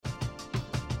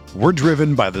We're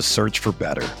driven by the search for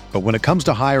better. But when it comes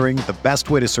to hiring, the best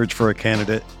way to search for a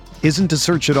candidate isn't to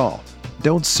search at all.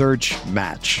 Don't search,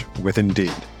 match with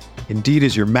Indeed. Indeed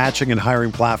is your matching and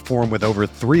hiring platform with over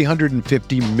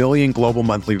 350 million global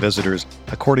monthly visitors,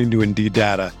 according to Indeed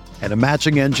data, and a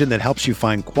matching engine that helps you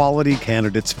find quality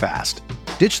candidates fast.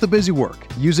 Ditch the busy work.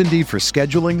 Use Indeed for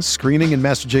scheduling, screening, and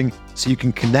messaging so you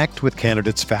can connect with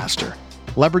candidates faster.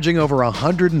 Leveraging over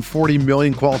 140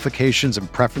 million qualifications and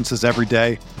preferences every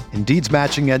day, Indeed's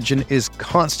matching engine is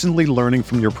constantly learning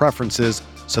from your preferences,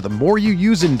 so the more you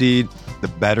use Indeed, the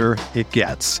better it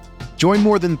gets. Join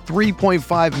more than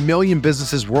 3.5 million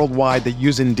businesses worldwide that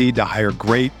use Indeed to hire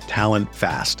great talent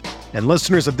fast. And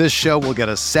listeners of this show will get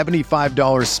a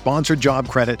 $75 sponsored job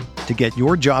credit to get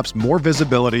your jobs more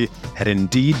visibility at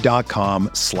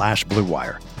Indeed.com/Blue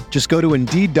Wire. Just go to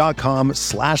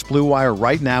Indeed.com/Blue Wire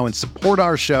right now and support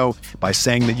our show by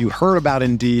saying that you heard about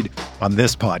Indeed on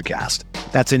this podcast.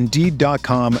 That's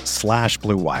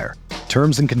Indeed.com/Blue Wire.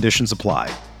 Terms and conditions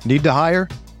apply. Need to hire?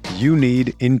 You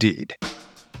need Indeed.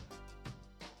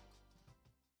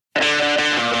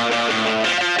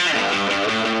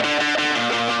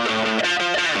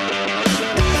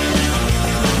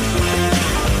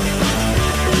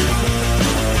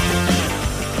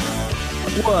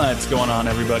 What's going on,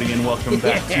 everybody, and welcome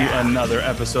back to another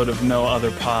episode of No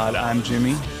Other Pod. I'm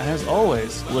Jimmy, as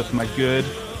always, with my good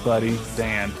buddy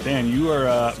Dan. Dan, you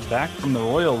are back from the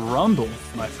Royal Rumble,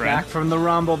 my friend. Back from the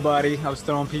Rumble, buddy. I was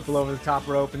throwing people over the top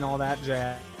rope and all that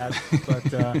jazz.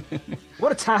 But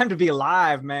what a time to be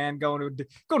alive, man! Going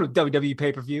to WWE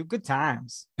pay-per-view. Good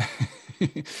times.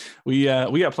 We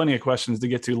got plenty of questions to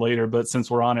get to later, but since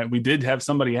we're on it, we did have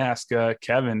somebody ask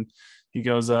Kevin. He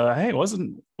goes, hey,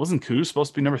 wasn't Koo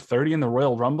supposed to be number 30 in the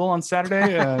Royal Rumble on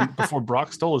Saturday before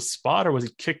Brock stole his spot, or was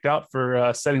he kicked out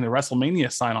for setting the WrestleMania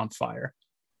sign on fire?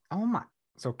 Oh, my.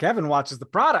 So Kevin watches the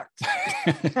product.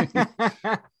 Hey,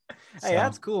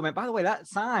 that's cool, man. By the way, that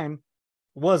sign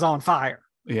was on fire.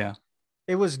 Yeah.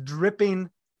 It was dripping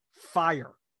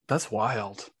fire. That's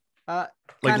wild. Like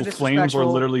flames were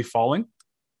literally falling?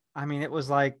 I mean, it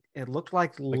looked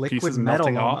like liquid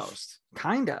metal almost.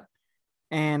 Kind of.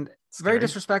 And very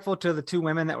disrespectful to the two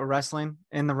women that were wrestling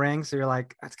in the ring. So you're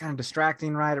like, that's kind of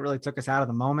distracting, right? It really took us out of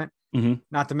the moment. Mm-hmm.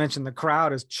 Not to mention the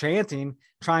crowd is chanting,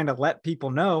 trying to let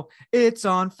people know it's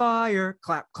on fire.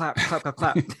 Clap, clap, clap, clap,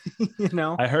 clap. You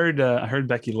know, I heard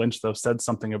Becky Lynch, though, said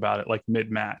something about it like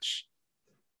mid-match.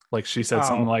 Like she said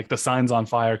something like the sign's on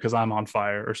fire because I'm on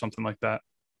fire or something like that.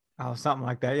 Oh, something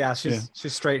like that. Yeah, she's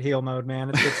straight heel mode, man.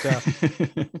 It's good stuff.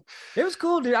 It was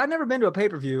cool, dude. I've never been to a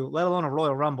pay-per-view, let alone a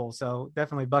Royal Rumble. So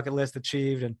definitely bucket list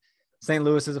achieved. And St.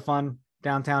 Louis is a fun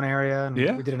downtown area. And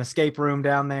we did an escape room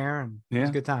down there, and it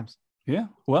was good times. Yeah.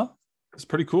 Well, it's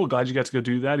pretty cool. Glad you got to go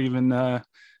do that. Even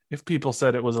if people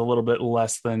said it was a little bit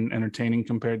less than entertaining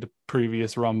compared to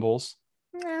previous Rumbles.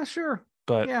 Yeah, sure.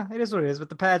 But yeah, it is what it is. But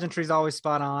the pageantry is always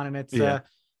spot on, and it's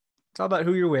all about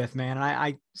who you're with, man. And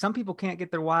I some people can't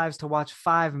get their wives to watch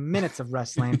 5 minutes of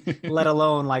wrestling, let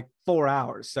alone like 4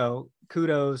 hours. So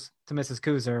kudos to Mrs.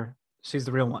 Kuzer. She's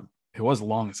the real one. It was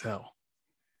long as hell.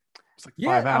 It's like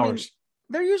 5 hours. I mean,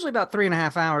 they're usually about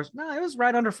 3.5 hours. No, it was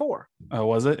right under 4. Oh,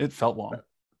 was it? It felt long.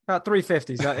 About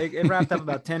 350. So it wrapped up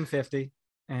about 10:50.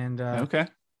 And okay. It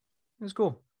was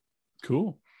cool.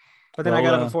 Cool. But then I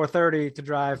got up at 4:30 to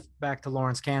drive back to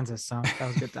Lawrence, Kansas. So that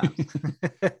was good times.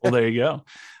 Well, there you go.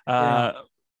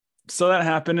 So that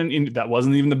happened. And that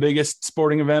wasn't even the biggest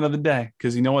sporting event of the day.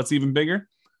 Because you know what's even bigger?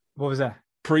 What was that?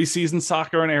 Preseason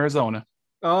soccer in Arizona.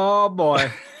 Oh, boy.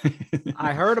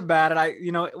 I heard about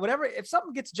it. Whatever. If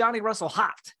something gets Johnny Russell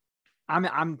hot,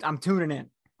 I'm tuning in.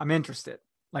 I'm interested.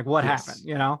 Like what happened,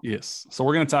 Yes. So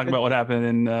we're going to talk about what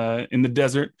happened in the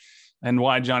desert and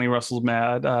why Johnny Russell's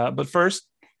mad. But first,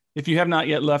 if you have not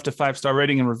yet left a 5-star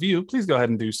rating and review, please go ahead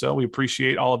and do so. We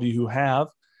appreciate all of you who have,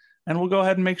 and we'll go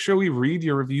ahead and make sure we read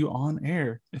your review on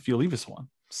air if you leave us one.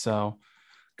 So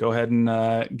go ahead and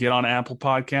get on Apple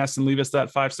Podcasts and leave us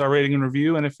that 5-star rating and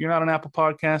review. And if you're not on Apple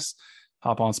Podcasts,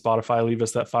 hop on Spotify, leave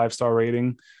us that 5-star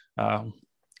rating.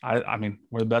 I mean,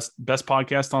 we're the best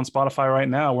podcast on Spotify right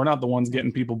now. We're not the ones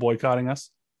getting people boycotting us.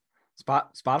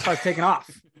 Spotify's taking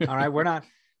off. All right.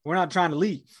 We're not trying to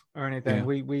leave or anything.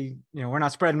 Yeah. We're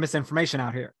not spreading misinformation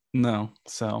out here. No.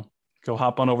 So go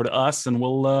hop on over to us and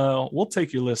we'll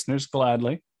take your listeners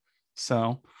gladly.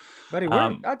 So, buddy,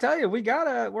 I'll tell you,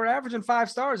 we're averaging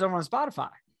 5 stars over on Spotify.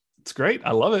 It's great.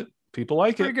 I love it. People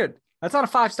like it. Pretty good. That's not a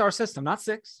 5-star system, not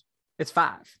 6. It's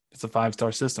 5. It's a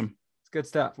 5-star system. It's good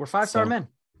stuff. We're 5-star men.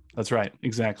 That's right.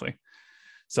 Exactly.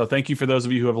 So thank you for those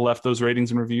of you who have left those ratings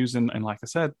and reviews. And like I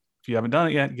said, if you haven't done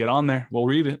it yet, get on there. We'll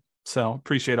read it. So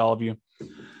appreciate all of you.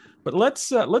 But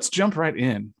let's jump right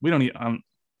in. We don't need. I'm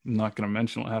not going to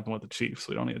mention what happened with the Chiefs.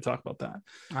 We don't need to talk about that.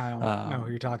 I don't know who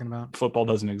you're talking about. Football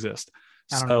doesn't exist.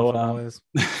 I don't know what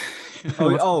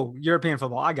football is. European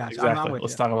football. I got you. Exactly. I'm with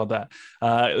let's you. talk about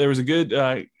that. There was a good.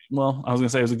 Well, I was going to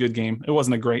say it was a good game. It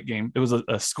wasn't a great game. It was a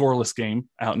scoreless game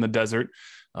out in the desert.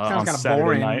 Sounds on kind of Saturday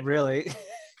boring, night. really.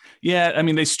 Yeah, I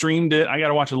mean they streamed it. I got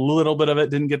to watch a little bit of it.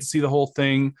 Didn't get to see the whole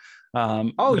thing.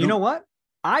 You know what?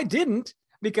 I didn't,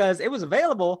 because it was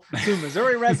available to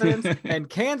Missouri residents and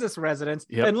Kansas residents,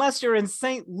 unless you're in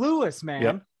St. Louis, man.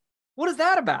 Yep. What is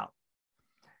that about?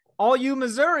 All you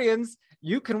Missourians,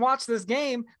 you can watch this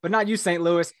game, but not you, St.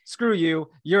 Louis. Screw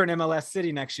you. You're in MLS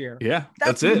City next year. Yeah,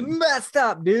 that's it. Messed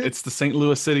up, dude. It's the St.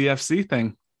 Louis City FC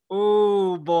thing.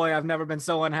 Oh boy, I've never been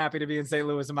so unhappy to be in St.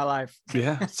 Louis in my life.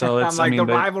 Yeah, so it's, the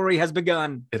rivalry has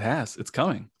begun. It has. It's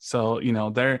coming. So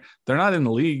they're not in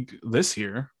the league this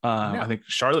year. No. I think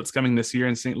Charlotte's coming this year,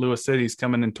 and St. Louis City's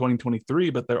coming in 2023.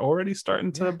 But they're already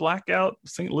starting to black out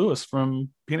St. Louis from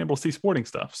being able to see sporting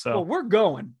stuff. So we're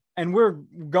going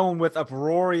with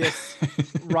uproarious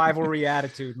rivalry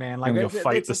attitude, man. Like go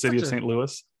fight the city of St.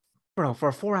 Louis. Bro, for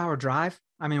a 4-hour drive,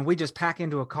 I mean, we just pack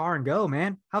into a car and go,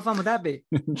 man. How fun would that be?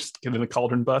 Just get in a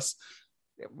Cauldron bus.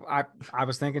 I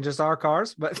was thinking just our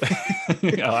cars, but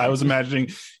I was imagining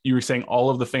you were saying all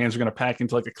of the fans are going to pack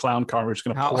into like a clown car. We're just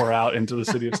going to pour out into the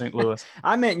city of St. Louis.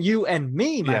 I meant you and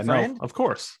me, my friend. No, of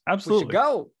course. Absolutely. We should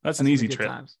go. That's an easy trip.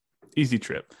 Easy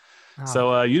trip.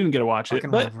 So you didn't get to watch it,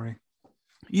 but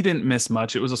you didn't miss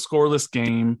much. It was a scoreless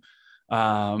game.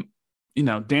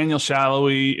 Daniel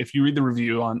Shallowy, if you read the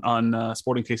review on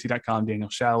sportingkc.com, Daniel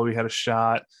Shallowy had a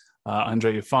shot.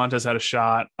 Andre Fontes had a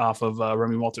shot off of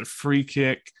Remy Walter free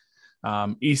kick.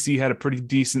 EC had a pretty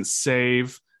decent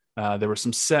save. There were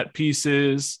some set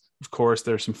pieces. Of course,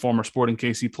 there's some former Sporting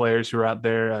KC players who are out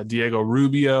there. Diego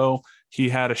Rubio, he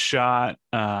had a shot.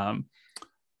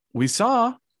 We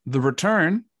saw the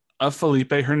return of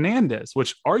Felipe Hernandez,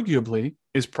 which arguably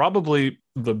is probably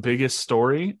the biggest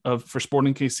story for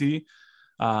Sporting KC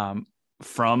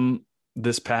from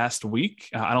this past week.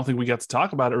 I don't think we got to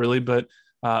talk about it really, but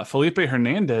Felipe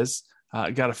Hernandez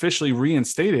got officially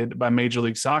reinstated by Major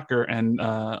League Soccer, and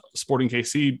Sporting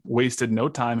KC wasted no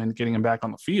time in getting him back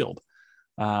on the field.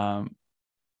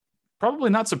 Probably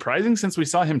not surprising since we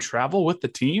saw him travel with the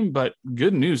team, but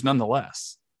good news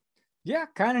nonetheless. Yeah,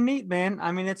 kind of neat, man.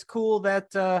 I mean, it's cool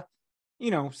that,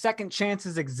 second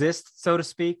chances exist, so to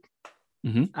speak.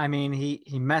 Mm-hmm. I mean,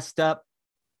 he messed up,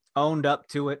 owned up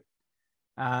to it.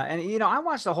 And I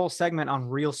watched the whole segment on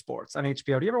Real Sports on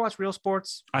HBO. Do you ever watch Real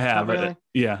Sports? I have. Really?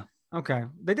 Yeah. Okay.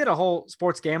 They did a whole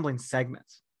sports gambling segment.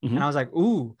 Mm-hmm. And I was like,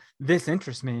 ooh, this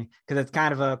interests me because it's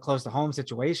kind of a close to home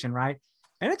situation, right?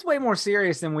 And it's way more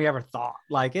serious than we ever thought.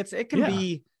 Like it can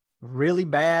be really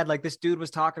bad. Like this dude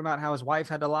was talking about how his wife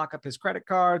had to lock up his credit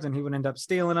cards and he would end up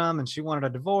stealing them, and she wanted a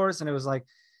divorce. And it was like,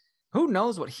 who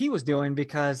knows what he was doing,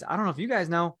 because I don't know if you guys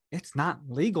know, it's not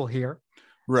legal here.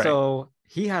 Right. So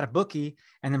he had a bookie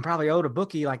and then probably owed a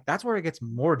bookie. Like that's where it gets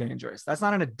more dangerous. That's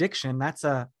not an addiction. That's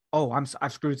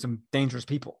I've screwed some dangerous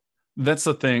people. That's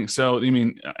the thing. So,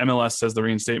 MLS says the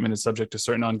reinstatement is subject to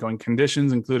certain ongoing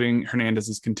conditions, including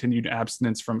Hernandez's continued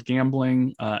abstinence from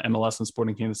gambling. MLS and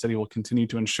Sporting Kansas City will continue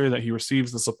to ensure that he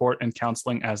receives the support and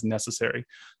counseling as necessary.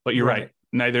 But you're right.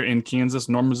 Neither in Kansas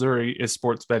nor Missouri is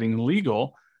sports betting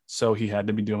legal. So he had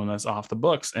to be doing this off the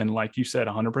books. And like you said,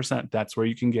 100%, that's where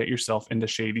you can get yourself into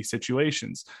shady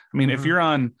situations. I mean, if you're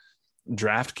on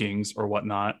DraftKings or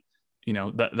whatnot,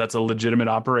 that's a legitimate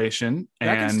operation.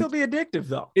 That can still be addictive,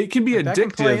 though. It can be addictive, that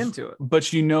can play into it. But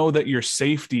that your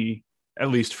safety, at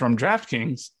least from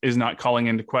DraftKings, is not calling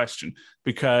into question,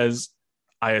 because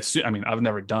I assume, I've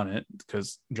never done it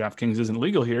because DraftKings isn't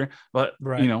legal here, but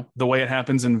the way it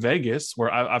happens in Vegas,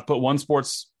 where I've put one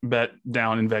sports bet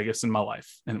down in Vegas in my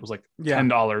life, and it was like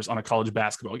 $10 on a college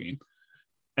basketball game.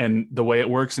 And the way it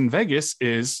works in Vegas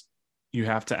is you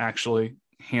have to actually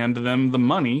hand them the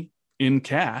money in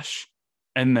cash,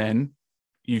 and then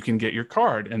you can get your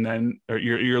card and then or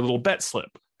your little bet slip.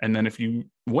 And then if you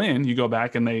win, you go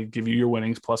back and they give you your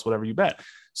winnings plus whatever you bet.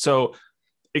 So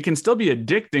it can still be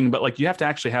addicting, but you have to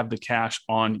actually have the cash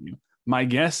on you. My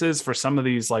guess is for some of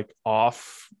these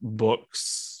off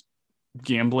books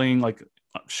gambling,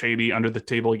 shady under the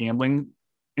table gambling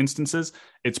instances,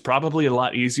 it's probably a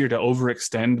lot easier to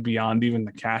overextend beyond even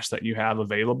the cash that you have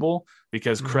available,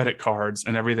 because credit cards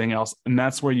and everything else. And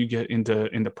that's where you get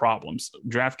into problems.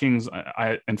 DraftKings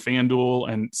and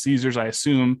FanDuel and Caesars, I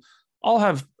assume, all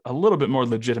have a little bit more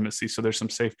legitimacy. So there's some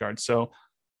safeguards. So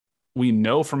we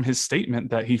know from his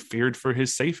statement that he feared for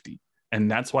his safety. And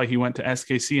that's why he went to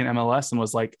SKC and MLS and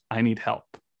was like, I need help.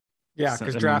 Yeah,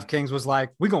 because DraftKings was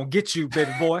like, "We're gonna get you,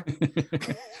 baby boy.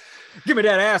 Give me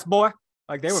that ass, boy."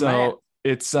 Like they were mad.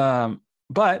 It's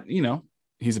but you know,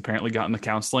 he's apparently gotten the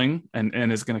counseling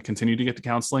and is going to continue to get the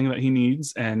counseling that he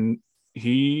needs, and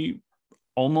he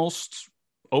almost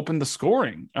opened the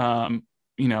scoring.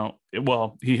 You know,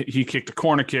 he kicked a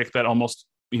corner kick that almost,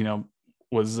 you know,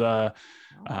 was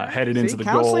headed into the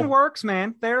goal. Counseling works,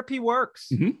 man. Therapy works.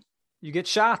 Mm-hmm. You get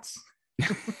shots.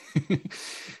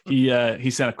 He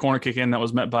sent a corner kick in that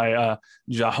was met by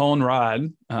Jahoun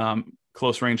Rod,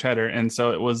 close range header, and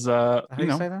so it was How do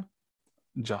you say that?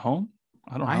 Jahoun.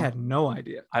 I don't know. I had no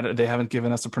idea. They haven't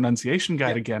given us a pronunciation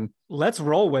guide again. Let's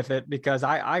roll with it because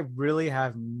I really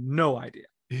have no idea.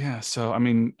 Yeah. So, I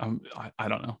mean, I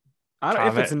don't know.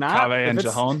 If it's not Kave and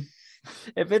Jahoun.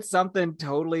 If it's something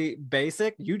totally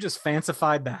basic, you just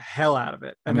fancified the hell out of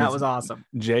it. And that was awesome.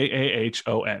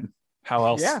 Jahon. How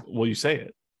else will you say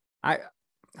it? I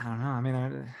don't know. I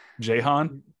mean,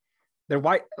 Jahan. They're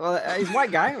white. Well, he's a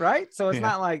white guy, right? So it's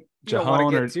not like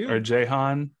Jahan or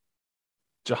Jahan.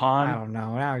 Jahan. I don't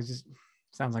know. Now he just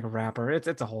sounds like a rapper.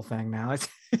 It's a whole thing now.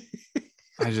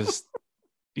 I just,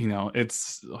 you know,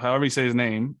 it's however you say his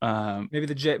name. Maybe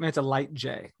the J. Maybe it's a light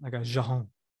J, like a Jahan.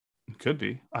 Could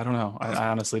be. I don't know. I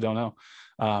honestly don't know.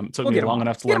 It took me long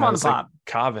enough to learn how to say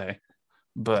Kave,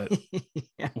 but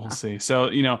we'll see. So,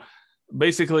 you know,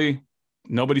 basically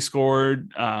nobody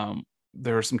scored.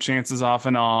 There were some chances off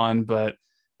and on, but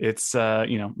it's,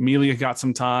 you know, Melia got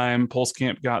some time.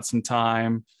 Pulskamp got some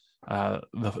time.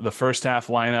 The first half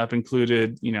lineup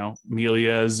included, you know,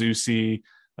 Melia, Zusi,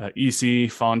 EC,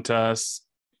 Fontas,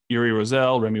 Yuri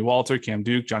Rosell, Remy Walter, Cam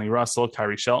Duke, Johnny Russell,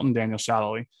 Kyrie Shelton, Daniel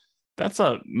Shallowy. That's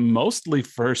a mostly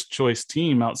first choice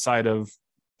team outside of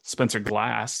Spencer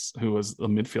Glass, who was a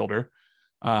midfielder.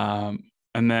 And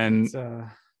then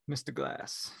Mr.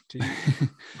 Glass.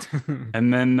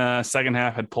 And then second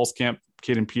half had Pulskamp,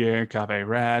 Kaden Pierre, Cave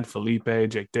Rad, Felipe,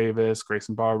 Jake Davis,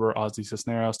 Grayson Barber, Ozzy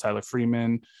Cisneros, Tyler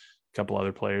Freeman, a couple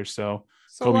other players. So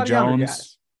Kobe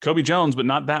Jones, but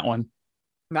not that one.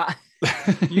 Not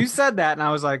you said that,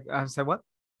 and I said what?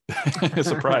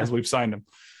 Surprise, we've signed him.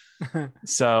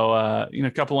 So, you know,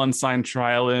 a couple unsigned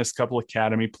trialists, couple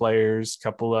academy players,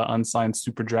 couple of unsigned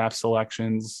super draft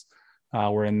selections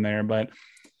were in there, but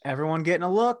everyone getting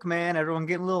a look, man. Everyone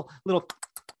getting a little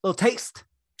taste.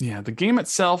 Yeah, the game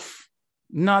itself,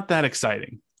 not that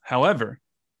exciting. However,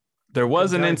 there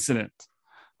was an incident.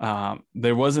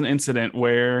 There was an incident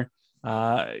where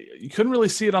you couldn't really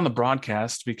see it on the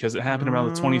broadcast because it happened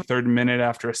around the 23rd minute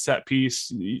after a set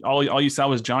piece. All you saw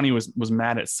was Johnny was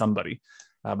mad at somebody.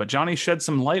 But Johnny shed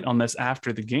some light on this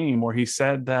after the game where he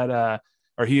said that,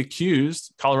 or he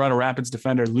accused Colorado Rapids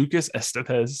defender Lucas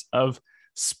Estevez of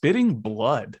spitting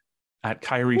blood at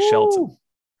Kyrie Shelton.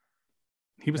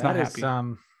 He was not happy.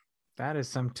 That is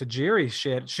some Tajiri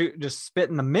shit. Just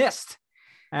spit in the mist.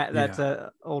 That's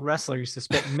a old wrestler used to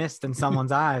spit mist in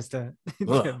someone's eyes to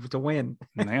win.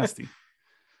 Nasty.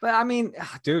 But I mean,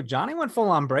 dude, Johnny went full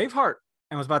on Braveheart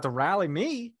and was about to rally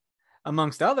me,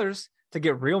 amongst others, to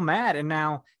get real mad. And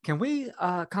now, can we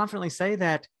confidently say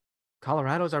that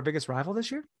Colorado is our biggest rival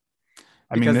this year?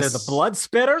 Because they're the blood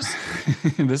spitters.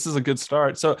 This is a good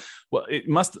start. So, well,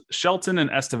 Shelton and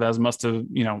Estevez must have,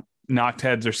 you know, knocked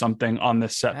heads or something on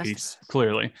this set piece,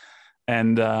 clearly.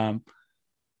 And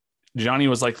Johnny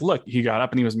was like, look, he got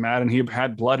up and he was mad and he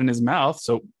had blood in his mouth.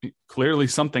 So clearly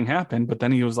something happened, but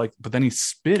then he was like, but then he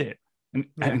spit it.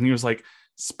 And he was like,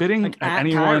 spitting at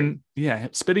anyone. Yeah.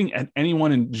 Spitting at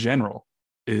anyone in general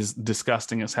is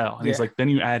disgusting as hell. And he's like, then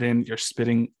you add in you're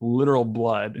spitting literal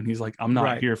blood. And he's like, I'm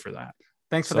not here for that.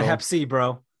 Thanks for the Hep C,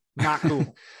 bro. Not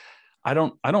cool. I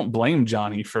don't blame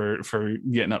Johnny for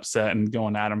getting upset and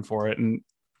going at him for it. And,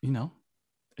 you know,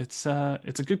 it's a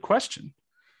good question.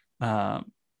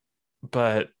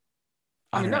 But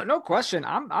I mean, no question.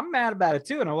 I'm mad about it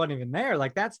too. And I wasn't even there.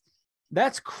 Like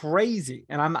that's crazy.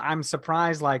 And I'm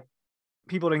surprised like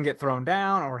people didn't get thrown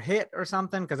down or hit or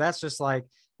something. Cause that's just like,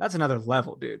 that's another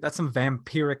level, dude. That's some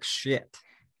vampiric shit.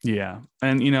 Yeah.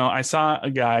 And, you know, I saw a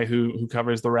guy who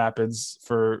covers the Rapids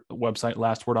for the website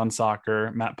Last Word on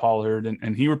Soccer, Matt Pollard,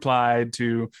 and he replied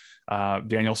to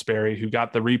Daniel Sperry, who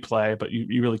got the replay, but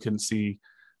you really couldn't see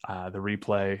the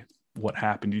replay, what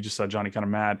happened. You just saw Johnny kind of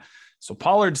mad. So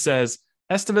Pollard says,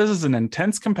 Estevez is an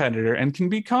intense competitor and can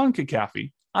be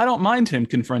CONCACAF-y. I don't mind him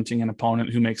confronting an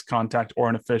opponent who makes contact or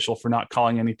an official for not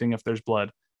calling anything if there's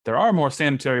blood. There are more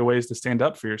sanitary ways to stand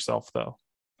up for yourself, though.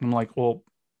 And I'm like, well,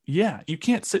 yeah, you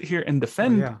can't sit here and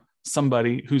defend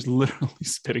somebody who's literally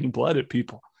spitting blood at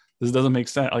people. This doesn't make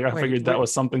sense. Like I figured that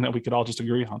was something that we could all just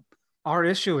agree on. Our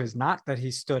issue is not that he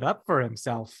stood up for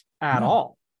himself at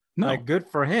all. No. Like, good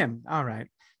for him. All right.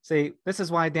 See, this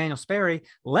is why Daniel Sperry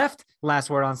left Last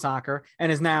Word on Soccer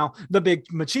and is now the big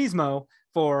machismo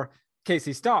for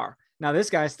KC Star. Now this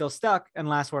guy's still stuck in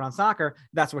Last Word on Soccer.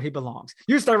 That's where he belongs.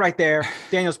 You start right there.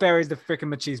 Daniel Sperry's the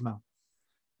freaking machismo.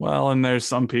 Well, and there's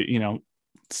some people,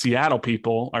 Seattle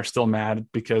people are still mad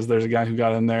because there's a guy who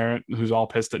got in there who's all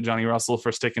pissed at Johnny Russell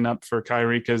for sticking up for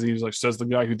Kyrie because he was like, says the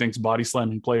guy who thinks body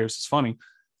slamming players is funny.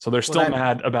 So they're still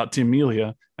mad about Tim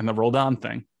Melia and the Roldan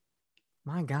thing.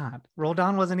 My God,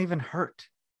 Roldan wasn't even hurt.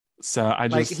 So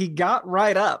he got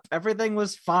right up. Everything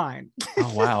was fine.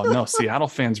 Oh, wow. No, Seattle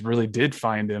fans really did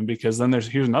find him because then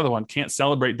here's another one. Can't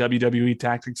celebrate WWE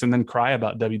tactics and then cry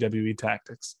about WWE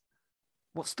tactics.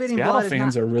 Well, Spitting Seattle Blood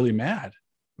fans are really mad.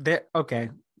 Okay,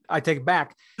 I take it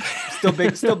back.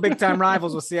 Still big time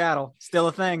rivals with Seattle. Still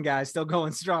a thing, guys. Still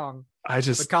going strong.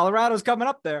 But Colorado's coming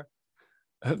up there.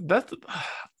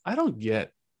 I don't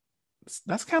get.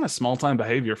 That's kind of small time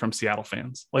behavior from Seattle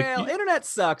fans. Internet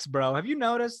sucks, bro. Have you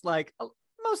noticed? Like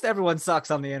most everyone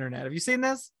sucks on the internet. Have you seen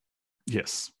this?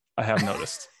 Yes, I have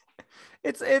noticed.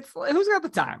 It's who's got the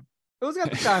time? Who's got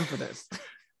the time for this?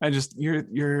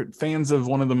 You're fans of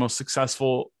one of the most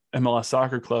successful MLS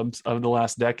soccer clubs of the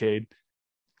last decade.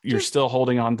 You're still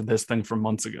holding on to this thing from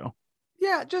months ago.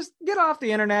 Yeah, just get off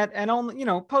the internet and only,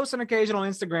 post an occasional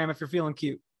Instagram if you're feeling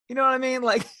cute. You know what I mean?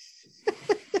 Like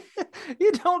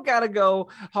you don't got to go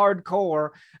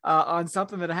hardcore on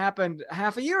something that happened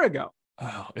half a year ago.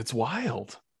 Oh, it's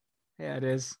wild. Yeah, it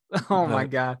is. Oh my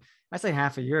God. I say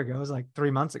half a year ago. It was like 3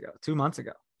 months ago, 2 months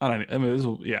ago.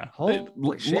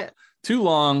 Holy shit. Too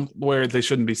long where they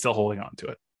shouldn't be still holding on to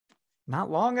it. Not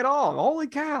long at all. Holy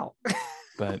cow.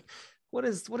 But what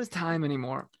is time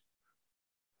anymore?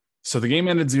 So the game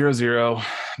ended 0-0.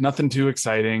 Nothing too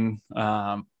exciting.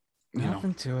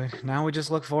 Nothing to it. Now we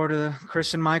just look forward to the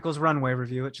Christian Michaels runway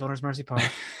review at Children's Mercy Park.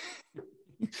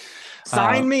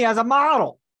 Sign me as a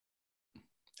model.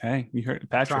 Hey, you heard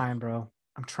Patrick. I'm trying, bro.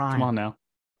 I'm trying. Come on now.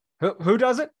 Who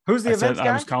does it? Who's the events guy?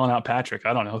 I was calling out Patrick.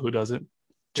 I don't know who does it.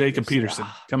 Jacob Peterson.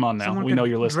 Come on now. We know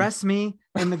you're listening. Dress me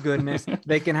in the goodness.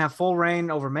 They can have full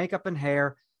reign over makeup and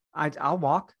hair. I'll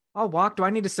walk. Do I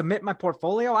need to submit my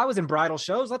portfolio? I was in bridal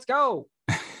shows. Let's go.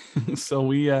 So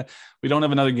we don't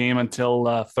have another game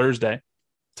until Thursday.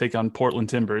 Take on Portland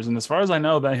Timbers, and as far as I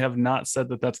know, they have not said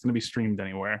that that's going to be streamed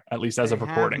anywhere, at least as of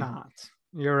recording. Not.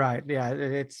 You're right. Yeah,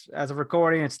 it's as of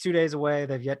recording. It's 2 days away.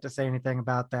 They've yet to say anything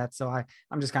about that, so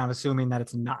I'm just kind of assuming that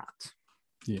it's not.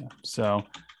 Yeah. So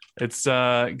it's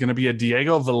going to be a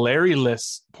Diego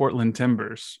Valeri-less Portland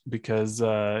Timbers because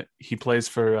he plays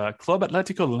for Club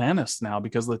Atlético Lanús now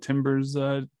because the Timbers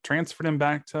transferred him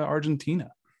back to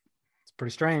Argentina. It's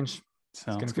pretty strange.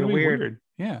 So it's going to be weird.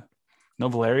 Yeah. No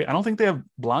Valeri. I don't think they have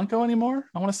Blanco anymore,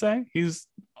 I want to say. He's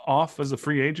off as a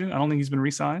free agent. I don't think he's been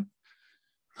re-signed.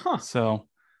 Huh. So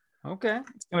okay.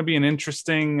 It's going to be an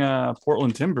interesting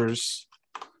Portland Timbers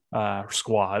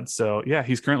squad. So, yeah,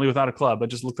 he's currently without a club. I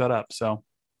just looked that up. So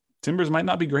Timbers might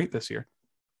not be great this year.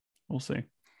 We'll see.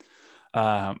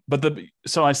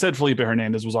 So I said Felipe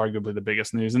Hernandez was arguably the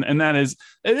biggest news, and that is,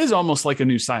 it is almost like a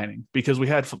new signing because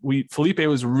Felipe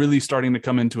was really starting to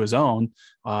come into his own,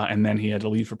 and then he had to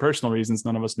leave for personal reasons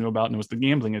none of us knew about, and it was the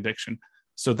gambling addiction.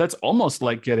 So that's almost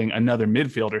like getting another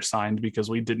midfielder signed because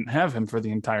we didn't have him for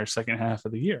the entire second half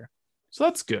of the year. So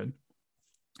that's good.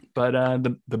 But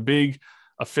the big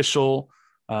official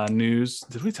news,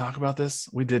 did we talk about this?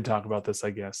 We did talk about this,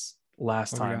 I guess.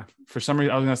 Last time. Yeah. For some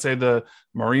reason, I was going to say the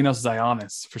Marinos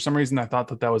Zionis. For some reason, I thought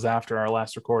that was after our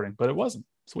last recording, but it wasn't.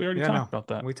 So we already talked about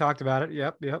that. We talked about it.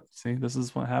 Yep. See, this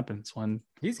is what happens when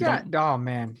he's got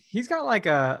like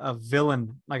a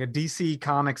villain, like a DC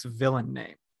Comics villain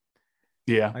name.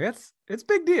 Yeah, like it's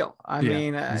big deal. I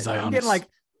mean, I'm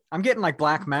getting like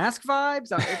Black Mask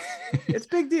vibes. It's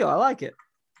big deal. I like it.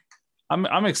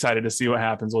 I'm excited to see what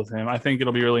happens with him. I think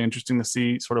it'll be really interesting to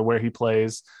see sort of where he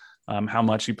plays. How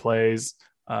much he plays.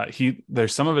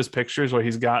 There's some of his pictures where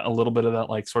he's got a little bit of that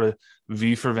like sort of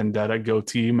V for Vendetta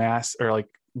goatee mask or like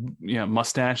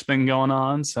mustache thing going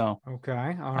on. So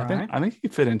okay, I think he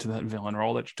fit into that villain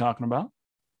role that you're talking about.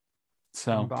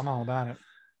 So I'm all about it.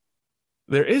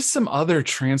 There is some other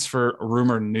transfer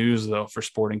rumor news though for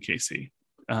Sporting KC.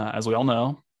 As we all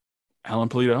know, Alan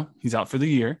Pulido, he's out for the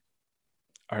year.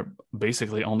 Our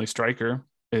basically only striker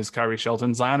is Kyrie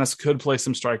Shelton. Zionis could play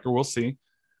some striker. We'll see.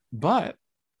 But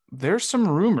there's some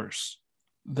rumors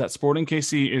that Sporting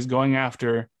KC is going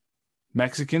after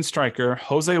Mexican striker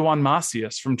Jose Juan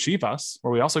Macias from Chivas,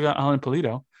 where we also got Alan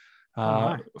Pulido,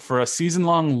 for a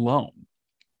season-long loan.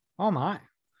 Oh, my.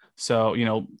 So,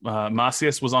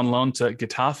 Macias was on loan to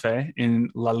Getafe in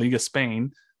La Liga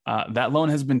Spain. That loan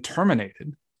has been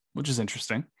terminated, which is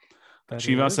interesting.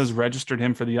 Chivas has registered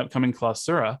him for the upcoming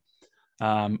Clausura.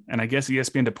 And I guess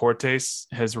ESPN Deportes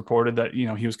has reported that,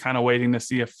 he was kind of waiting to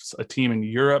see if a team in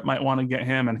Europe might want to get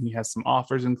him. And he has some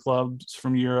offers in clubs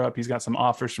from Europe. He's got some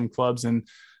offers from clubs in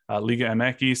Liga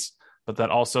MX, but that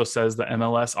also says the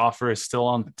MLS offer is still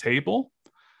on the table.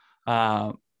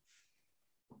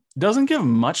 Doesn't give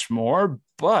much more,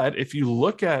 but if you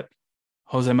look at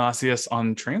Jose Macias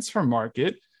on transfer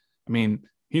market, I mean,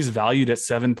 he's valued at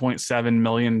 $7.7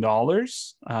 million.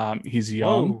 He's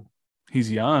young. Whoa.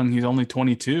 He's young. He's only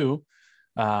 22.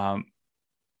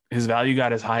 His value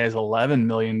got as high as $11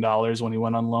 million when he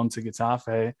went on loan to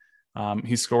Getafe.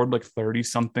 He scored like 30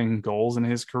 something goals in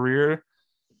his career.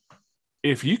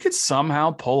 If you could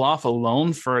somehow pull off a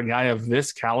loan for a guy of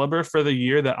this caliber for the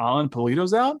year that Alan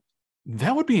Pulido's out,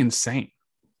 that would be insane.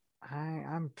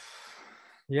 I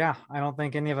don't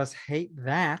think any of us hate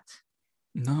that.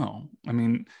 No, I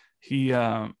mean, he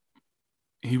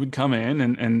would come in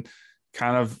and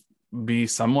kind of be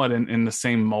somewhat in the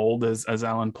same mold as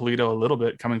Alan Pulido a little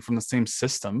bit, coming from the same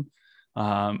system.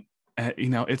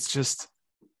 It's just,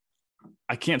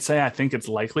 I can't say I think it's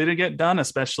likely to get done,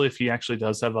 especially if he actually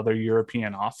does have other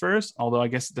European offers. Although I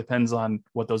guess it depends on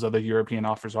what those other European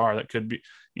offers are. That could be,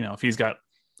 if he's got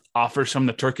offers from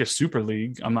the Turkish Super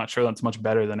League, I'm not sure that's much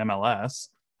better than MLS.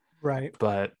 Right.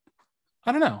 But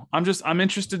I don't know. I'm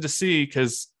interested to see,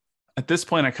 because at this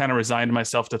point, I kind of resigned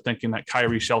myself to thinking that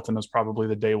Kyrie Shelton was probably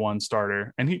the day one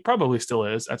starter, and he probably still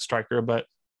is at striker, but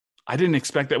I didn't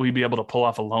expect that we'd be able to pull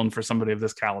off a loan for somebody of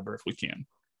this caliber if we can.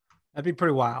 That'd be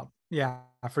pretty wild. Yeah,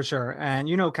 for sure. And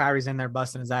Kyrie's in there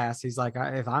busting his ass. He's like,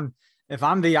 if I'm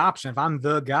the option, if I'm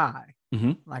the guy,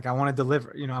 like I want to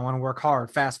deliver, I want to work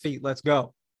hard, fast feet, let's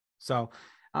go. So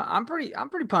I'm pretty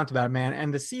pumped about it, man.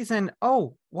 And the season,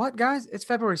 what guys? It's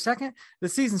February 2nd. The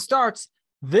season starts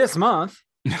this month.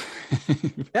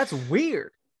 That's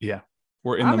weird. Yeah.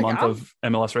 We're in the month of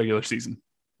MLS regular season.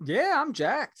 Yeah, I'm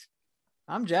jacked.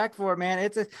 For it, man.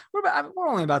 We're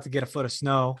only about to get a foot of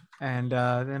snow, and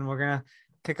then we're gonna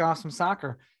kick off some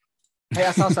soccer. Hey,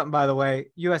 I saw something, by the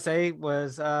way. USA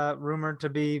was rumored to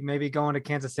be maybe going to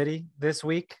Kansas City this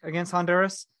week against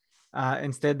Honduras.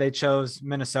 Instead, they chose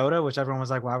Minnesota, which everyone was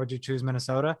like, why would you choose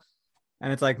Minnesota?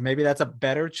 And it's like, maybe that's a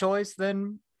better choice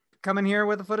than coming here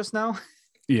with a foot of snow.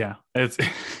 Yeah,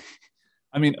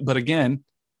 but again,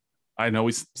 I know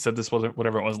we said this was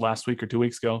whatever it was last week or 2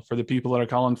 weeks ago. For the people that are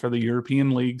calling for the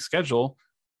European League schedule,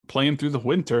 playing through the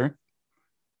winter,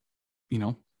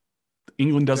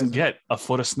 England doesn't get a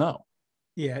foot of snow.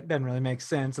 Yeah, it doesn't really make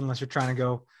sense unless you're trying to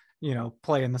go,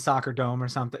 play in the soccer dome or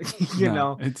something.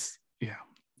 It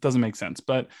doesn't make sense.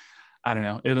 But I don't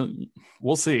know.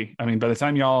 We'll see. I mean, by the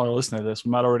time y'all are listening to this,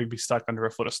 we might already be stuck under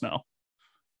a foot of snow.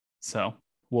 So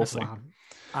we'll see. Wild.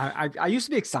 I used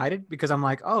to be excited because I'm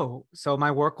like, so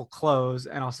my work will close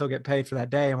and I'll still get paid for that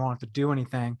day and won't have to do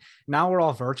anything. Now we're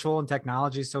all virtual and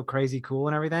technology is so crazy cool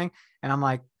and everything. And I'm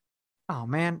like, oh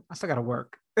man, I still got to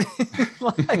work.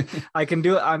 Like, I can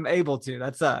do it. I'm able to.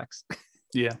 That sucks.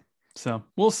 Yeah. So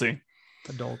we'll see.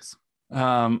 Adults.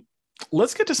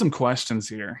 Let's get to some questions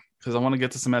here, because I want to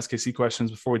get to some SKC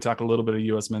questions before we talk a little bit of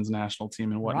U.S. men's national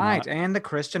team and whatnot. Right. And the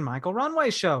Christian Michael Runway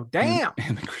Show. Damn.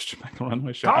 And the Christian Michael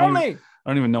Runway Show. Call me. I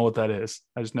don't even know what that is.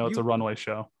 I just know it's a runway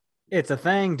show. It's a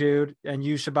thing, dude. And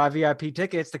you should buy VIP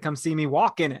tickets to come see me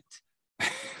walk in it.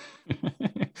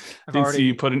 I didn't see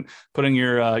you putting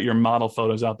your model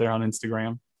photos out there on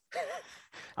Instagram.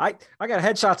 I got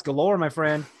headshots galore, my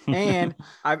friend. And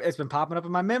it's been popping up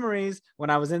in my memories when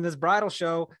I was in this bridal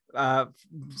show,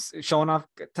 showing off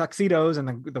tuxedos,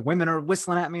 and the women are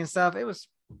whistling at me and stuff. It was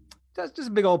just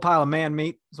a big old pile of man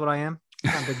meat is what I am.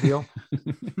 Not a big deal.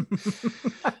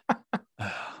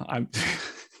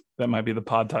 That might be the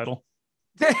pod title.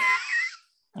 I'm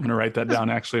going to write that down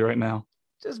actually right now.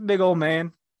 Just big old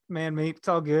man meat. It's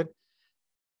all good.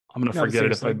 I'm going to forget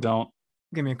it if I don't.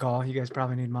 Give me a call. You guys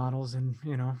probably need models, and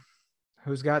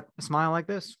who's got a smile like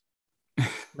this?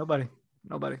 Nobody.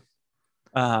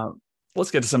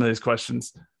 Let's get to some of these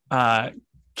questions.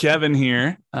 Kevin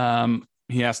here,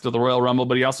 he asked of the Royal Rumble,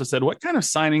 but he also said, what kind of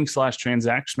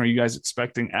signing/transaction are you guys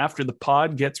expecting after the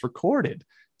pod gets recorded,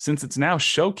 since it's now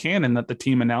show canon that the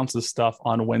team announces stuff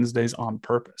on Wednesdays on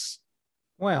purpose?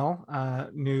 Well,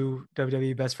 new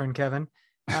WWE best friend Kevin,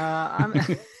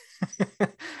 I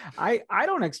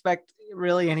don't expect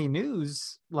really any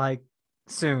news like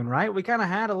soon, right? We kind of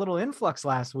had a little influx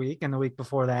last week and the week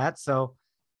before that. So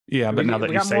yeah, but now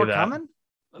that you say that, coming?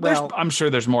 I'm sure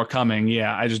there's more coming.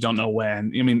 Yeah, I just don't know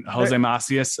when. I mean, Jose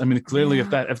Macias. I mean, clearly,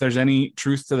 if there's any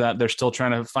truth to that, they're still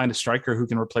trying to find a striker who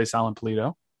can replace Alan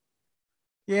Pulido.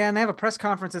 Yeah, and they have a press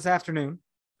conference this afternoon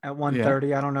at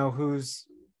 1:30. I don't know who's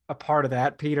a part of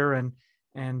that. Peter and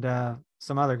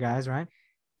some other guys, right?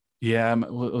 Yeah,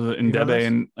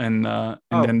 Ndebe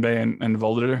and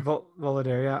Volder.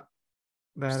 Volodare, yeah,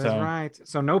 that is So, right.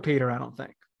 So no Peter, I don't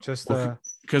think. Just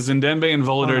because Ndebe and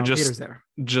Volder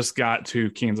just got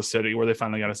to Kansas City, where they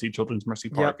finally got to see Children's Mercy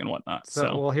Park and whatnot.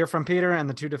 So we'll hear from Peter and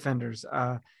the two defenders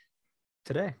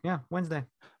today. Yeah, Wednesday.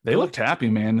 They looked happy,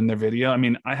 man, in their video. I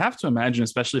mean, I have to imagine,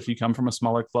 especially if you come from a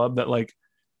smaller club, that like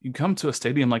you come to a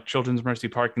stadium like Children's Mercy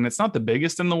Park, and it's not the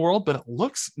biggest in the world, but it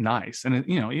looks nice. And it,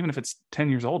 even if it's 10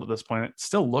 years old at this point, it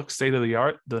still looks state of the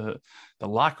art. The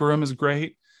locker room is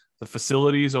great. The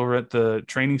facilities over at the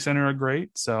training center are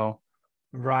great. So,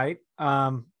 right.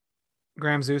 Graham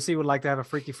Zusi would like to have a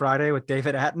Freaky Friday with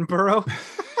David Attenborough.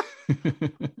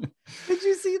 Did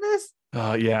you see this?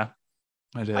 Yeah,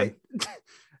 I did.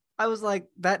 I was like,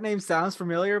 that name sounds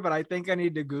familiar, but I think I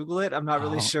need to Google it. I'm not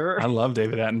really sure. I love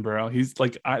David Attenborough. He's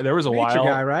like, there was a Nature while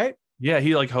guy, right? Yeah,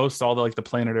 he like hosts all the like the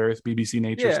Planet Earth, BBC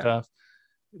Nature stuff.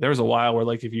 There was a while where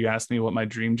like if you asked me what my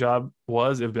dream job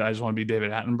was, I just want to be David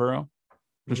Attenborough.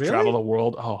 Just travel the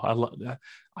world. Oh, I love that.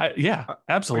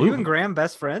 Absolutely. Are you and Graham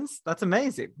best friends? That's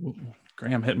amazing.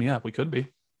 Graham, hit me up. We could be.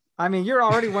 I mean, you're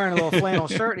already wearing a little flannel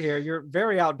shirt here. You're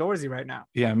very outdoorsy right now.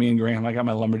 Yeah, me and Graham. I got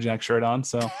my lumberjack shirt on,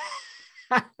 so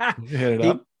hit it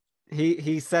up.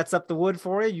 He sets up the wood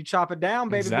for you. You chop it down,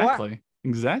 baby.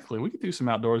 Exactly. We could do some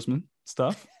outdoorsman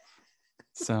stuff.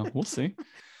 So we'll see.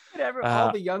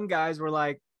 All the young guys were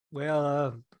like,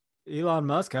 well, Elon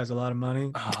Musk has a lot of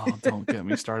money. Oh, don't get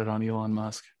me started on Elon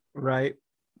Musk. Right.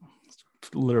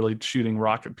 Literally shooting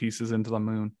rocket pieces into the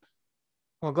moon.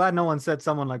 Well, glad no one said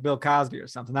someone like Bill Cosby or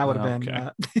something. That would have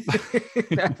been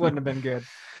that wouldn't have been good.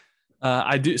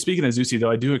 Speaking of Zusi, though,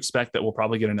 I do expect that we'll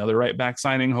probably get another right back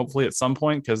signing, hopefully at some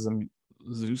point, because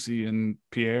Zusi and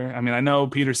Pierre. I mean, I know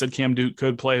Peter said Cam Duke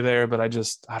could play there, but I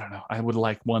don't know. I would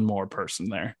like one more person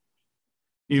there,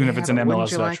 even if it's an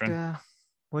MLS veteran.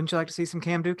 Wouldn't you like to see some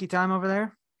Cam Dukey time over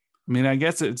there? I mean, I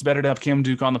guess it's better to have Cam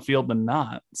Duke on the field than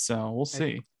not. So we'll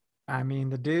see. I mean,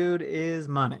 the dude is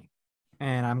money,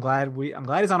 and I'm glad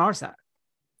he's on our side.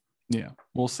 Yeah,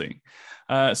 we'll see.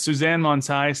 Suzanne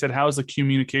Montai said, "How is the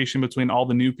communication between all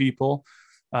the new people?"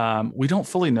 We don't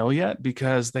fully know yet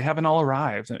because they haven't all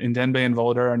arrived. Ndembe and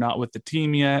Volder are not with the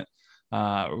team yet.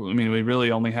 I mean, we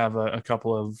really only have a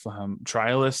couple of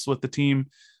trialists with the team.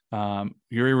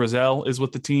 Yuri Rosell is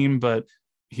with the team, but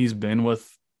he's been with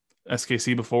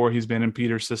SKC before. He's been in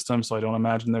Peter's system, so I don't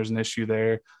imagine there's an issue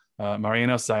there.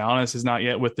 Mariano Sionis is not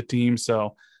yet with the team,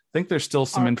 so I think there's still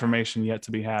some information yet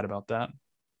to be had about that.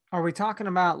 Are we talking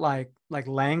about like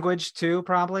language too?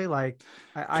 Probably. Like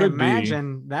I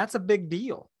imagine that's a big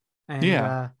deal. And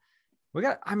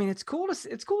it's cool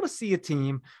to see a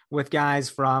team with guys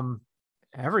from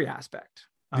every aspect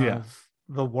of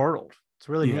the world. It's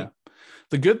really neat.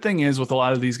 The good thing is with a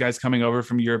lot of these guys coming over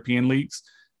from European leagues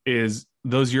is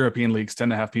those European leagues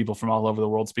tend to have people from all over the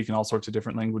world speaking all sorts of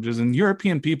different languages, and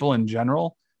European people in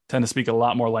general tend to speak a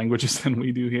lot more languages than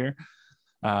we do here.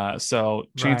 So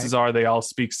chances are they all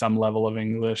speak some level of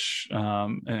English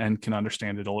and can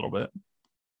understand it a little bit.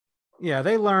 Yeah,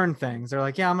 they learn things. They're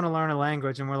like, I'm going to learn a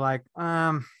language. And we're like,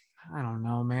 I don't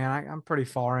know, man. I'm pretty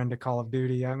far into Call of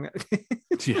Duty. Yeah.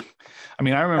 I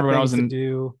mean, I remember when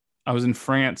I was in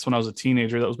France when I was a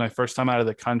teenager. That was my first time out of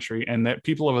the country. And that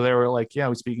people over there were like, yeah,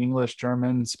 we speak English,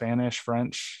 German, Spanish,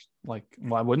 French. Like,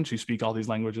 why wouldn't you speak all these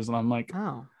languages? And I'm like,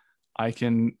 I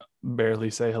can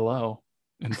barely say hello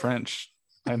in French.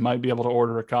 I might be able to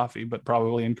order a coffee, but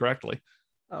probably incorrectly.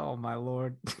 Oh my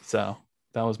Lord. So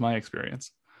that was my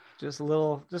experience. Just a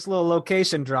little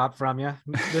location drop from you.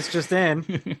 This just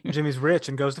in. Jimmy's rich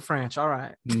and goes to France. All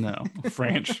right. No,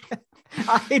 French.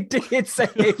 I did say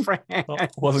French. I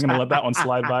wasn't going to let that one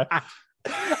slide by.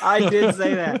 I did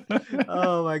say that.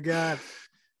 Oh my God.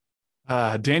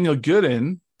 Daniel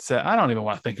Gooden said, I don't even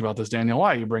want to think about this, Daniel.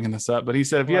 Why are you bringing this up? But he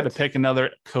said, if you had to pick another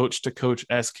coach to coach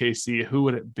SKC, who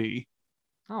would it be?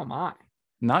 Oh my.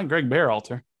 Not Greg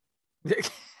Berhalter.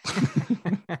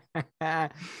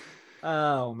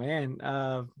 Oh man.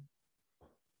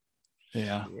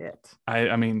 Yeah. Shit.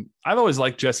 I mean, I've always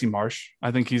liked Jesse Marsh.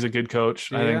 I think he's a good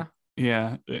coach. I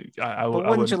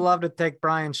wouldn't you love to take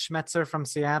Brian Schmetzer from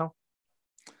Seattle?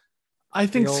 I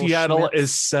think Seattle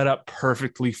is set up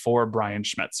perfectly for Brian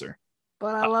Schmetzer.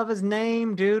 But I love his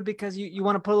name, dude, because you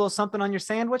want to put a little something on your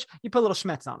sandwich, you put a little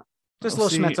Schmetz on it. Just a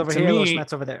little Schmetz over here, a little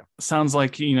Schmetz over there. Sounds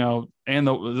like, and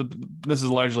this is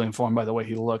largely informed by the way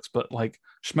he looks, but like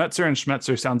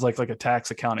Schmetzer sounds like a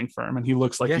tax accounting firm, and he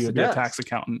looks like he would be a tax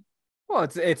accountant. Well,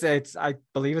 it's I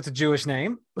believe it's a Jewish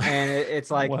name, and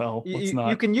it's like well,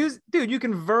 you can use, dude, you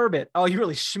can verb it. Oh, you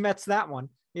really Schmetz that one,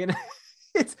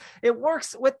 it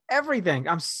works with everything.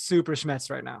 I'm super Schmetz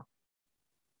right now.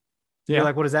 Yeah. You're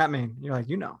like, what does that mean? You're like,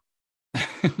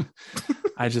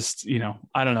 I just,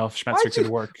 I don't know if Schmetzer could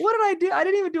work. What did I do? I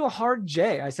didn't even do a hard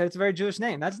J. I said it's a very Jewish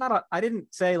name. That's not I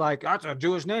didn't say like that's a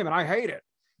Jewish name and I hate it.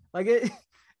 Like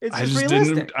it's just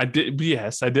realistic. I did.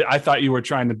 Yes, I did. I thought you were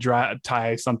trying to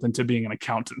tie something to being an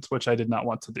accountant, which I did not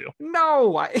want to do.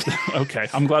 No. Okay.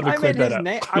 I'm glad we cleared that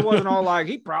up. I wasn't all like,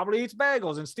 he probably eats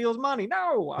bagels and steals money.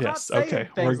 No, I'm not saying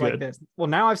things like this. Well,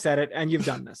 now I've said it and you've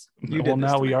done this.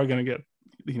 Now we are going to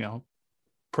get,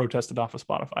 protested off of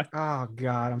Spotify. Oh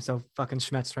God, I'm so fucking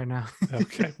Schmetz right now.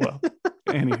 Okay. Well,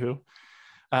 anywho,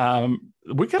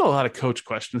 we got a lot of coach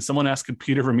questions. Someone asked, could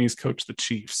Peter Vermes coach the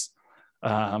Chiefs?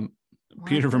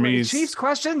 Peter Vermes Chiefs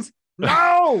questions.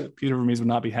 No, Peter Vermes would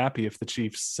not be happy if the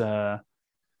Chiefs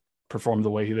performed the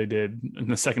way they did in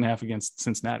the second half against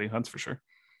Cincinnati. That's for sure.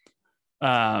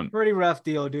 Pretty rough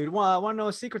deal, dude. Well, I want to know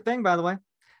a secret thing, by the way.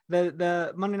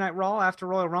 The Monday Night Raw after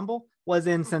Royal Rumble was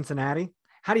in Cincinnati.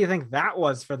 How do you think that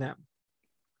was for them?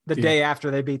 The day after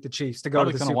they beat the Chiefs to go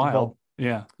to the Super Bowl.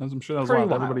 Yeah, I'm sure that was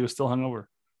wild. Everybody was still hungover.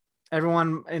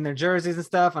 Everyone in their jerseys and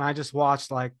stuff, and I just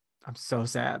watched like I'm so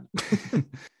sad.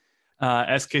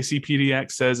 SKC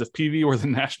PDX says, if PV were the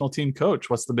national team coach,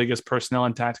 what's the biggest personnel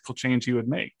and tactical change he would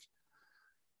make?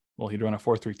 Well, he'd run a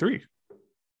 4-3-3.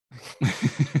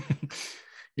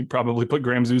 He'd probably put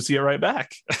Graham Zusi at right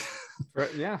back.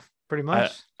 Yeah, pretty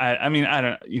much. I mean, I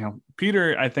don't,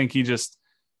 Peter, I think he just,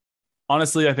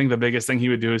 honestly, I think the biggest thing he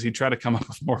would do is he'd try to come up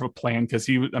with more of a plan. Cause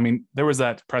there was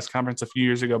that press conference a few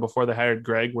years ago before they hired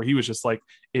Greg, where he was just like,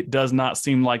 it does not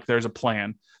seem like there's a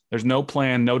plan. There's no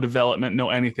plan, no development, no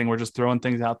anything. We're just throwing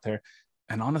things out there.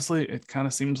 And honestly, it kind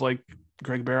of seems like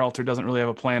Greg Berhalter doesn't really have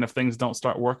a plan if things don't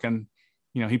start working.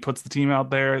 He puts the team out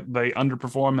there, they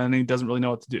underperform, and he doesn't really know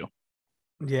what to do.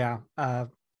 Yeah.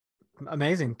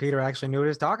 Amazing. Peter actually knew what he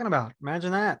was talking about.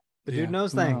 Imagine that. The dude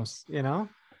knows things,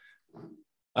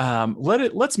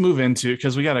 Let's move into,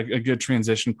 because we got a good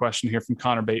transition question here from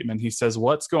Connor Bateman. He says,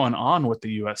 what's going on with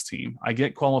the U.S. team? I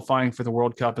get qualifying for the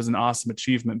World Cup is an awesome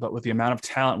achievement, but with the amount of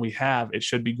talent we have, it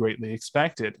should be greatly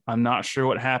expected. I'm not sure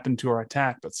what happened to our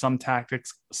attack, but some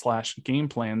tactics/game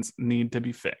plans need to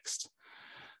be fixed.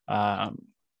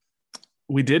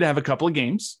 We did have a couple of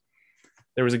games.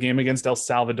 There was a game against El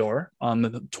Salvador on the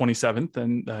 27th,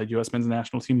 and the U.S. men's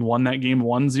national team won that game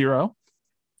 1-0.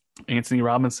 Anthony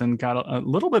Robinson got a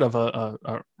little bit of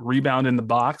a rebound in the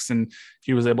box, and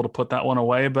he was able to put that one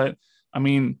away. But,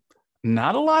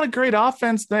 not a lot of great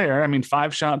offense there.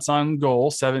 5 shots on goal,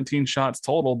 17 shots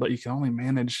total, but you can only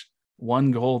manage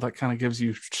one goal. That kind of gives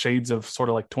you shades of sort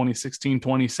of like 2016,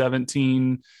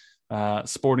 2017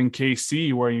 Sporting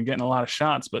KC, where you're getting a lot of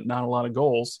shots, but not a lot of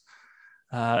goals.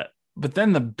 But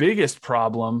then the biggest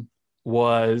problem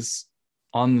was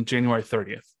on January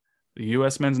 30th. The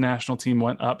U.S. men's national team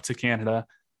went up to Canada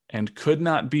and could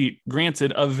not beat,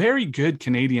 granted, a very good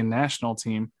Canadian national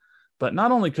team, but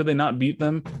not only could they not beat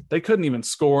them, they couldn't even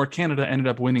score. Canada ended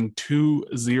up winning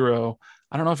 2-0.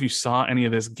 I don't know if you saw any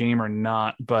of this game or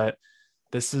not, but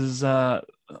this was a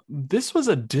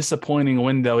disappointing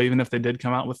window, even if they did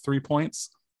come out with 3 points.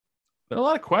 There are a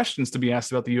lot of questions to be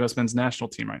asked about the U.S. men's national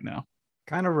team right now.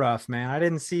 Kind of rough, man. I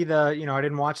didn't see I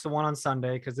didn't watch the one on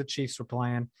Sunday because the Chiefs were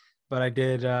playing. But I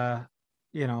did, I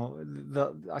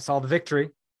saw the victory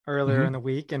earlier in the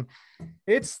week, and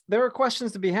there are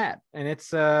questions to be had, and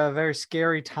it's a very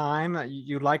scary time.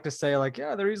 You'd like to say like,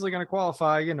 yeah, they're easily going to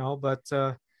qualify, but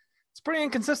it's pretty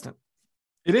inconsistent.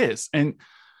 It is. And,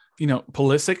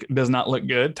 Pulisic does not look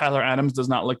good. Tyler Adams does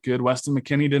not look good. Weston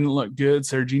McKennie didn't look good.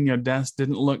 Serginho Dest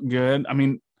didn't look good.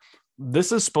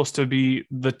 This is supposed to be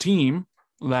the team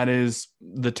that is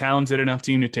the talented enough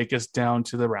team to take us down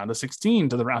to the round of 16,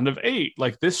 to the round of 8.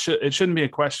 Like it shouldn't be a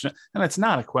question. And it's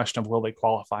not a question of will they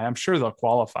qualify. I'm sure they'll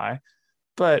qualify,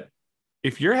 but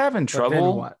if you're having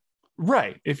trouble,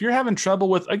 right. If you're having trouble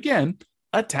with, again,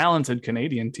 a talented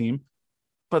Canadian team,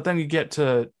 but then you get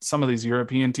to some of these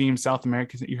European teams, South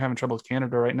America, you're having trouble with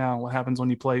Canada right now. What happens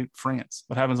when you play France?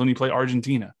 What happens when you play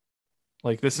Argentina?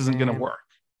 Like this isn't going to work.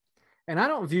 And I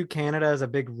don't view Canada as a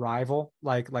big rival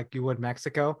like you would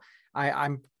Mexico.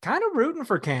 I'm kind of rooting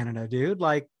for Canada, dude.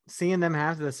 Like seeing them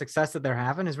have the success that they're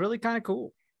having is really kind of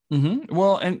cool. Mm-hmm.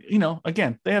 Well, and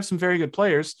again, they have some very good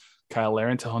players. Kyle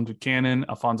Larin, Tejon Buchanan,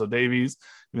 Alphonso Davies.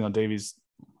 Davies,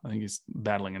 I think he's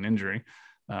battling an injury.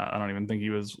 I don't even think he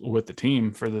was with the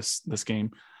team for this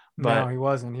game. But, no, he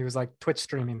wasn't. He was like Twitch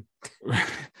streaming.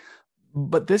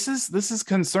 But this is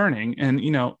concerning. And,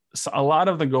 a lot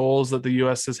of the goals that the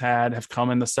U.S. has had have come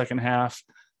in the second half,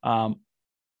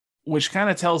 which kind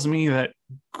of tells me that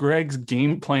Greg's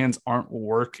game plans aren't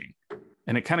working.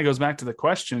 And it kind of goes back to the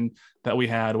question that we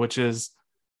had, which is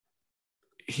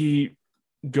he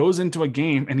goes into a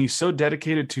game and he's so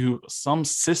dedicated to some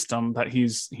system that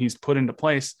he's put into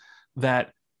place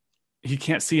that he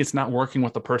can't see it's not working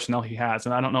with the personnel he has.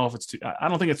 And I don't know if I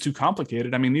don't think it's too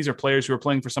complicated. I mean, these are players who are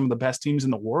playing for some of the best teams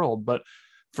in the world, but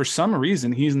for some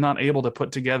reason, he's not able to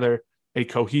put together a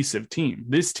cohesive team.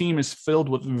 This team is filled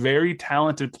with very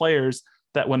talented players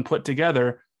that when put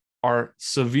together are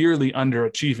severely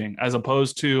underachieving, as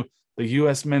opposed to the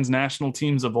U.S. men's national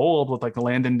teams of old with like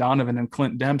Landon Donovan and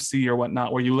Clint Dempsey or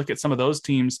whatnot, where you look at some of those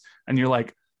teams and you're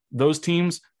like, those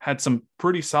teams had some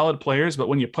pretty solid players, but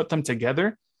when you put them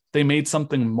together, they made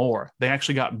something more. They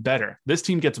actually got better. This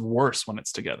team gets worse when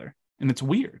it's together, and it's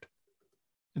weird.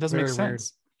 It doesn't make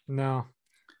sense. Weird. No.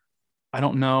 I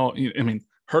don't know. I mean,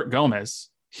 Hurt Gomez,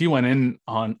 he went in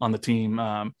on the team.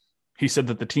 He said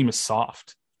that the team is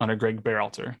soft under Greg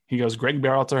Berhalter. He goes, Greg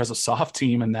Berhalter has a soft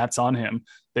team, and that's on him.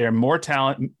 They are more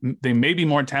talent. They may be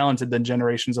more talented than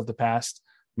generations of the past,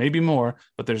 maybe more,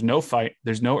 but there's no fight.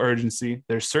 There's no urgency.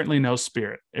 There's certainly no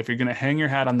spirit. If you're going to hang your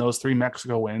hat on those 3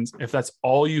 Mexico wins, if that's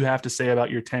all you have to say about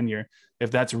your tenure,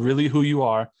 if that's really who you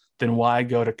are, then why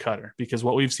go to Qatar? Because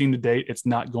what we've seen to date, it's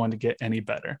not going to get any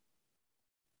better.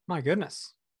 My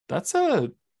goodness. That's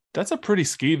a pretty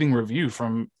scathing review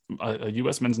from a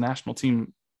U.S. men's national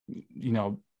team,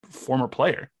 former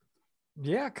player.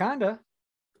 Yeah, kind of.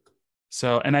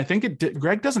 So, and I think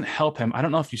Greg doesn't help him. I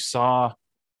don't know if you saw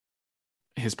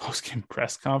his post-game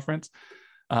press conference,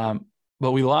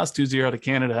 but we lost 2-0 to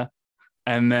Canada.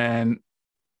 And then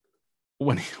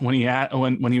when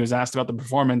he was asked about the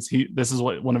performance, this is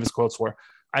what one of his quotes were.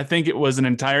 I think it was an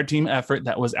entire team effort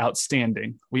that was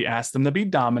outstanding. We asked them to be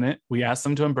dominant. We asked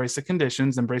them to embrace the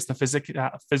conditions, embrace the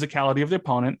physicality of the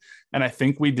opponent. And I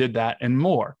think we did that and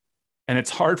more. And it's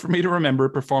hard for me to remember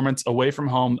performance away from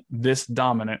home this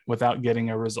dominant without getting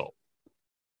a result.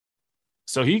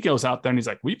 So he goes out there and he's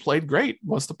like, we played great.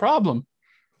 What's the problem?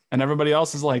 And everybody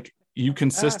else is like, you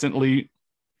consistently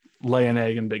lay an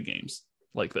egg in big games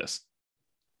like this.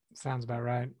 Sounds about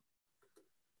right.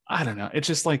 I don't know. It's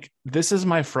just like, this is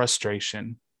my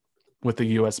frustration with the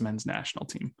U.S. men's national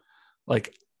team.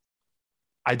 Like,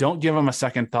 I don't give them a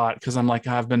second thought because I'm like,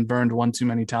 I've been burned one too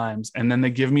many times. And then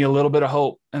they give me a little bit of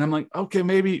hope. And I'm like, okay,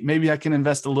 maybe I can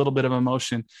invest a little bit of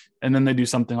emotion. And then they do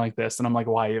something like this. And I'm like,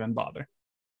 why even bother?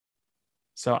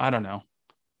 So I don't know.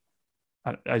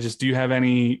 I just, do you have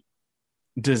any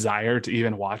desire to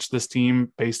even watch this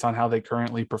team based on how they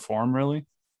currently perform, really?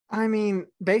 I mean,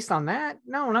 based on that,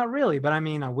 no, not really. But I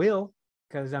mean, I will,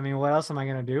 because I mean, what else am I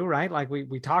going to do? Right. Like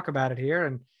we talk about it here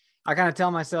and I kind of tell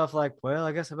myself like, well,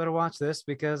 I guess I better watch this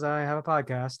because I have a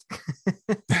podcast.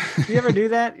 You ever do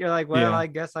that? You're like, well, yeah. I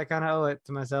guess I kind of owe it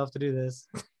to myself to do this.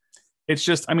 It's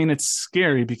just, I mean, it's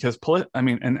scary because,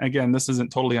 and again, this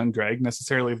isn't totally on Greg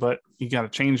necessarily, but you got to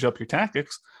change up your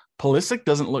tactics. Pulisic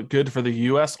doesn't look good for the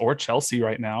U.S. or Chelsea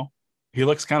right now. He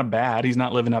looks kind of bad. He's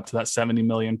not living up to that 70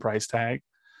 million price tag.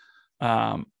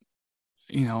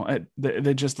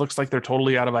 It just looks like they're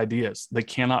totally out of ideas. They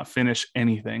cannot finish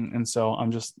anything. And so I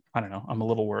don't know, I'm a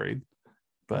little worried,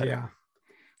 but yeah,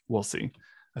 we'll see.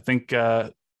 I think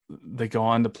they go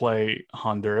on to play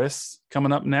Honduras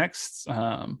coming up next.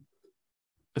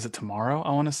 Is it tomorrow?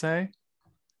 I want to say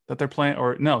that they're playing,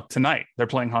 or no, tonight they're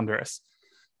playing Honduras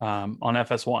on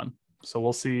FS1. So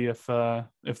we'll see if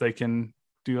they can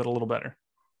do it a little better.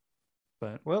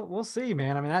 But well, we'll see,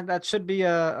 man. I mean, that should be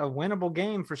a winnable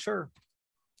game for sure.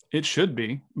 It should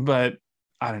be, but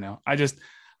I don't know.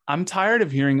 I'm tired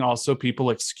of hearing also people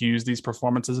excuse these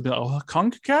performances and be like, oh,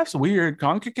 CONCACAF's weird.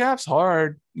 CONCACAF's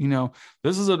hard.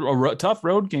 This is a tough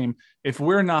road game. If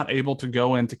we're not able to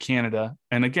go into Canada,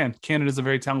 and again, Canada's a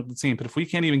very talented team, but if we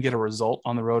can't even get a result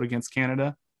on the road against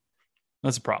Canada,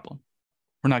 that's a problem.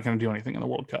 We're not going to do anything in the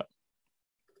World Cup.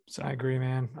 So I agree,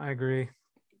 man. I agree.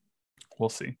 We'll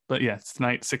see. But yeah, it's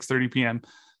tonight, 6:30 p.m.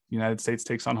 The United States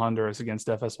takes on Honduras against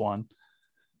FS1.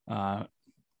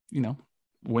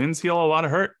 Wins heal a lot of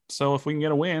hurt. So if we can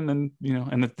get a win, then,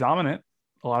 and it's dominant,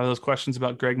 a lot of those questions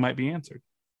about Greg might be answered.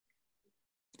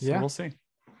 So yeah, we'll see.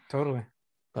 Totally.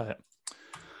 But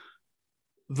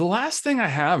the last thing I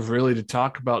have really to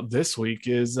talk about this week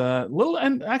is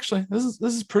and actually this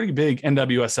is pretty big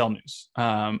NWSL news.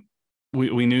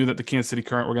 We knew that the Kansas City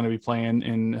Current were going to be playing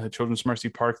in Children's Mercy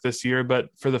Park this year, but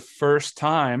for the first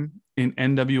time in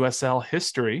NWSL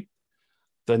history,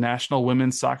 the National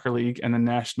Women's Soccer League and the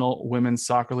National Women's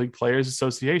Soccer League Players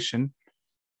Association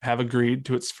have agreed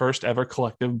to its first ever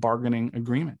collective bargaining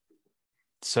agreement.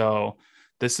 So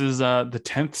this is the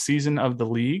 10th season of the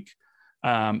league.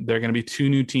 There are going to be 2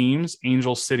 new teams,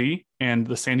 Angel City and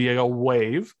the San Diego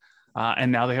Wave.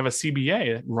 And now they have a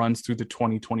CBA that runs through the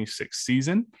 2026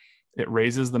 season. It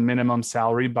raises the minimum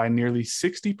salary by nearly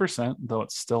 60%, though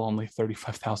it's still only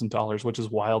 $35,000, which is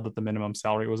wild that the minimum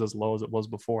salary was as low as it was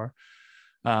before.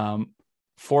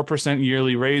 4%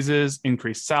 yearly raises,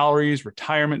 increased salaries,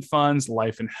 retirement funds,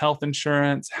 life and health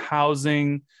insurance,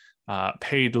 housing,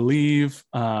 paid leave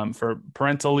for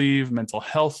parental leave, mental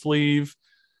health leave.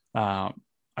 I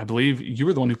believe you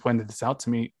were the one who pointed this out to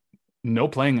me. No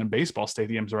playing in baseball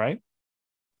stadiums, right?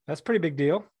 That's a pretty big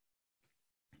deal.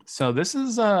 So this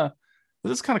is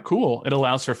kind of cool. It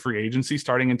allows for free agency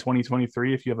starting in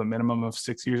 2023 if you have a minimum of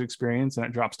 6 years experience, and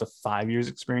it drops to 5 years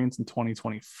experience in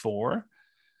 2024.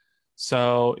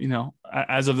 So,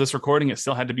 as of this recording, it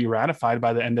still had to be ratified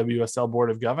by the NWSL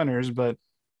Board of Governors, but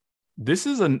this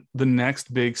is the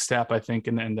next big step, I think,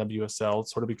 in the NWSL,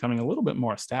 sort of becoming a little bit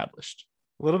more established.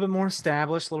 A little bit more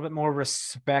established, a little bit more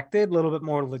respected, a little bit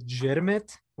more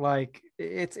legitimate. Like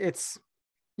it's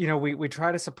we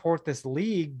try to support this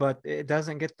league, but it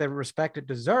doesn't get the respect it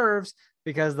deserves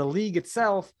because the league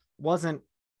itself wasn't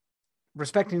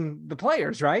respecting the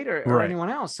players, right? Or anyone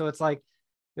else. So it's like,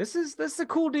 this is a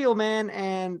cool deal, man.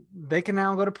 And they can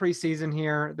now go to preseason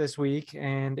here this week,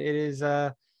 and it's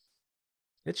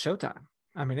showtime.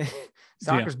 I mean,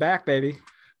 soccer's back, baby.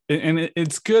 And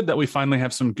it's good that we finally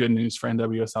have some good news for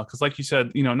NWSL, because like you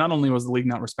said, not only was the league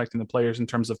not respecting the players in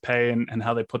terms of pay and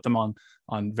how they put them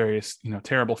on various,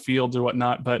 terrible fields or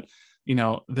whatnot, but,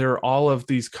 there are all of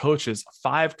these coaches,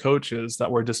 5 coaches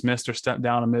that were dismissed or stepped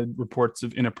down amid reports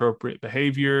of inappropriate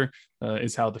behavior,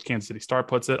 is how the Kansas City Star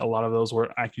puts it. A lot of those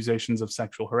were accusations of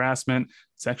sexual harassment,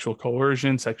 sexual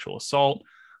coercion, sexual assault.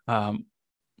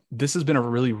 This has been a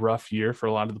really rough year for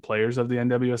a lot of the players of the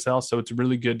NWSL. So it's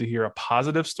really good to hear a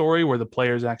positive story where the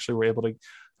players actually were able to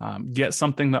get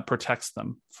something that protects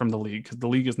them from the league, because the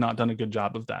league has not done a good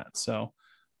job of that. So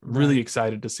really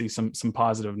excited to see some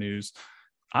positive news.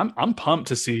 I'm pumped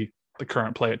to see the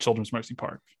current play at Children's Mercy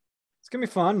Park. It's going to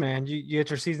be fun, man. You get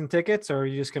your season tickets, or are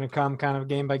you just going to come kind of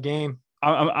game by game?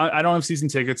 I don't have season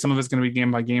tickets. Some of it's going to be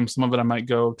game by game. Some of it I might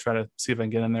go try to see if I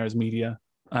can get in there as media.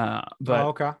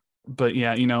 Okay. But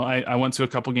yeah, I went to a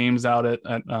couple games out at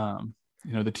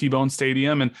the T-Bone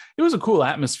Stadium, and it was a cool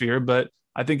atmosphere, but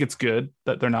I think it's good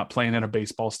that they're not playing in a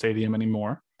baseball stadium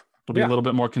anymore. It'll be a little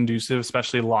bit more conducive,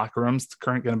 especially locker rooms. The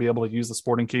current going to be able to use the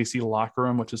Sporting KC locker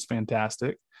room, which is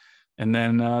fantastic. And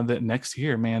then the next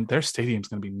year, man, their stadium's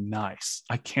going to be nice.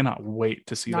 I cannot wait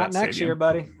to see that stadium. Not next year,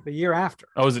 buddy. The year after.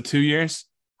 Oh, is it 2 years?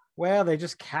 Well, they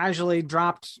just casually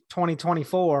dropped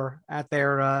 2024 at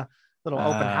their little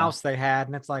open house they had,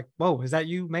 and it's like, whoa, is that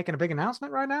you making a big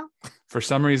announcement right now? For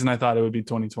some reason I thought it would be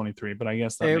 2023, but I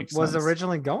guess that makes sense. It was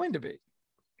originally going to be.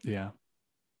 Yeah,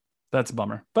 that's a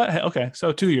bummer, but hey, okay,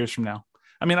 so 2 years from now.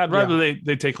 I mean, I'd rather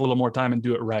they take a little more time and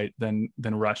do it right than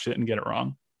rush it and get it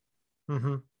wrong.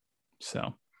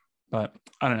 So, but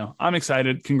I don't know, I'm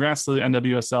excited. Congrats to the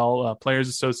NWSL Players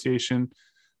Association.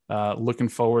 Looking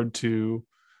forward to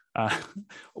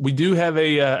we do have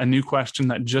a new question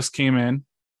that just came in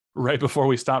right before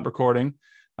we stopped recording.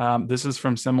 This is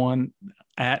from someone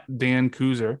at Dan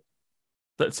Kuzer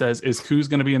that says, is Kuz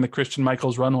going to be in the Christian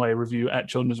Michaels runway review at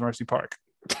Children's Mercy Park?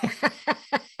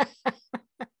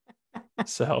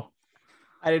 So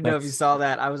I didn't know if you saw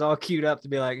that. I was all queued up to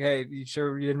be like, hey, you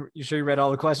sure you read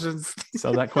all the questions?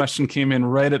 So that question came in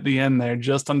right at the end there,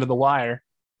 just under the wire.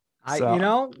 We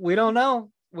don't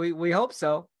know. We hope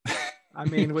so. I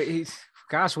mean, we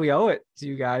owe it to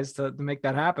you guys to make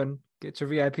that happen. Get your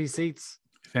VIP seats.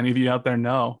 If any of you out there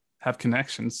have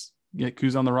connections, get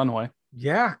Kuz on the runway.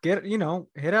 Yeah,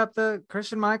 hit up the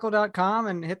christianmichael.com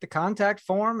and hit the contact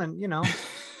form, and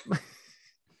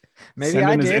maybe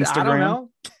I did. I don't know.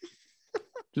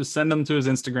 Just send them to his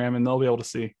Instagram and they'll be able to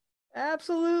see.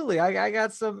 Absolutely. I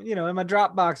got some, in my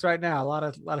Dropbox right now, a lot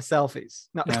of selfies.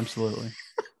 No. Absolutely.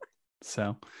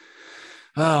 So,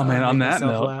 oh man, on that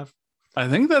note, I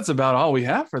think that's about all we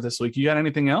have for this week. You got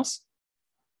anything else?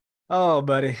 Oh,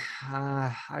 buddy.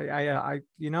 I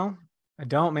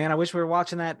don't, man. I wish we were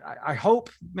watching that. I hope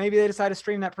maybe they decide to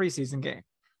stream that preseason game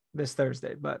this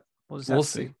Thursday, but we'll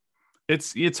see.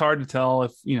 It's hard to tell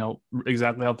if,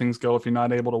 exactly how things go if you're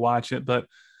not able to watch it, but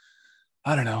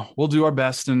I don't know. We'll do our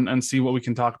best and see what we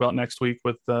can talk about next week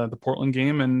with the Portland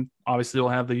game. And obviously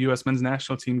we'll have the U.S. men's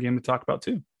national team game to talk about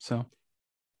too. So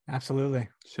absolutely.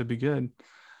 Should be good.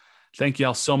 Thank you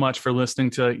all so much for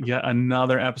listening to yet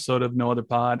another episode of No Other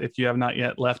Pod. If you have not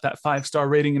yet left that 5-star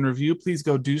rating and review, please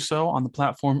go do so on the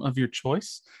platform of your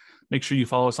choice. Make sure you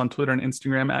follow us on Twitter and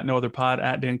Instagram at No Other Pod,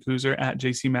 at Dan Kuzer, at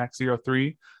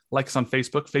JCMax03. Like us on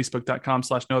Facebook,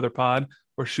 facebook.com/nootherpod,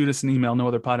 or shoot us an email,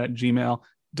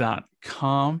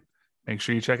 nootherpod@gmail.com. Make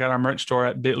sure you check out our merch store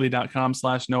at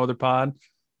bit.ly.com/nootherpod.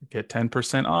 Get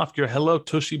 10% off your Hello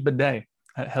Tushy bidet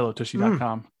at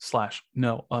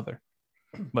hellotushy.com/noother.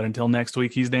 But until next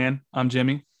week, he's Dan. I'm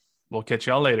Jimmy. We'll catch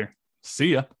y'all later.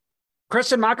 See ya.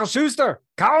 Christian Michael Schuster,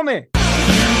 call me.